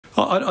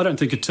I don't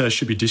think it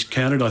should be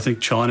discounted. I think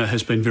China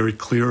has been very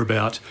clear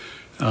about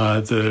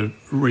the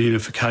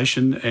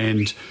reunification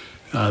and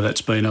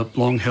that's been a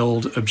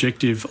long-held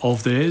objective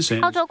of theirs.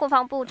 澳洲国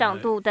防部长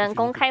杜登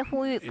公开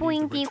呼吁，不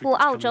应低估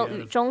澳洲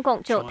与中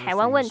共就台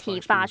湾问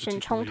题发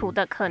生冲突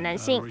的可能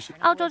性。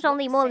澳洲总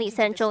理莫里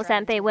森周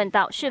三被问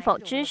到是否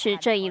支持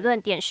这一论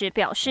点时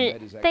表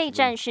示，备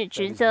战是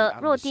职责，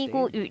若低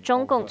估与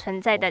中共存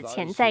在的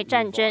潜在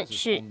战争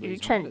是愚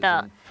蠢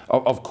的。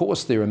Of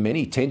course, there are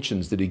many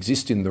tensions that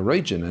exist in the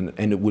region,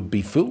 and it would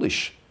be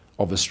foolish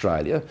of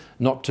Australia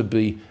not to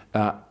be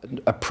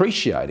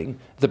appreciating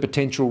the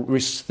potential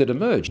risks that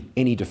emerge.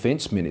 Any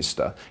defence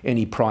minister,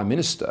 any prime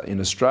minister in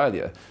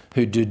Australia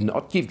who did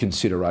not give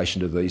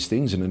consideration to these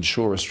things and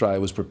ensure Australia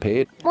was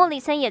prepared. 莫里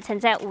森也曾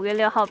在5月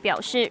6号表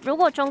示，如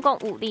果中共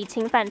武力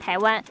侵犯台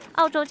湾，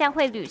澳洲将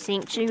会履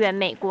行支援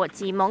美国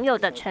及盟友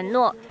的承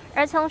诺。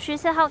而从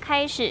14号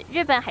开始，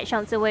日本海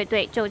上自卫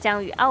队就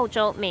将与澳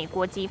洲、美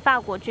国及法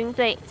国军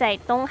队在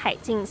东海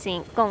进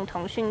行共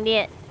同训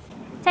练。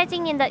在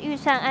今年的预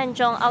算案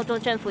中，澳洲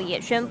政府也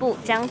宣布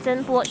将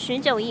增拨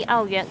19亿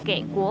澳元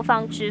给国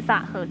防、执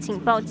法和情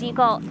报机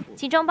构，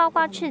其中包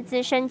括斥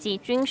资升级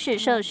军事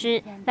设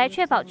施，来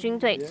确保军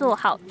队做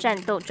好战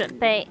斗准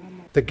备。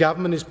The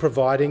government is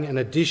providing an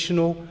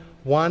additional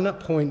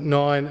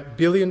 $1.9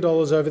 billion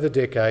over the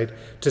decade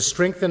to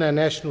strengthen our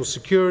national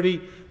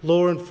security,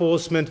 law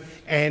enforcement,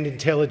 and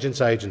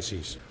intelligence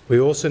agencies. We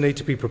also need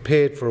to be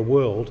prepared for a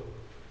world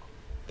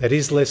that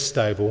is less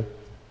stable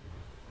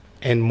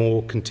and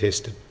more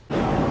contested.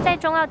 在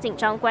中澳紧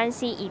张关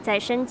系已在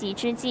升级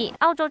之际，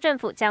澳洲政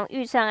府将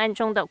预算案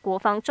中的国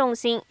防重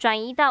心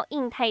转移到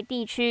印太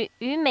地区，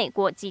与美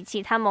国及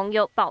其他盟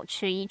友保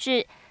持一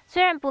致。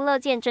虽然不乐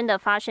见真的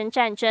发生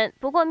战争，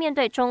不过面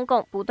对中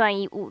共不断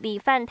以武力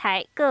犯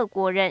台，各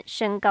国人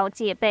升高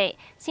戒备。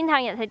新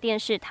唐亚太电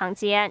视唐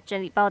杰安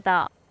整理报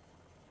道。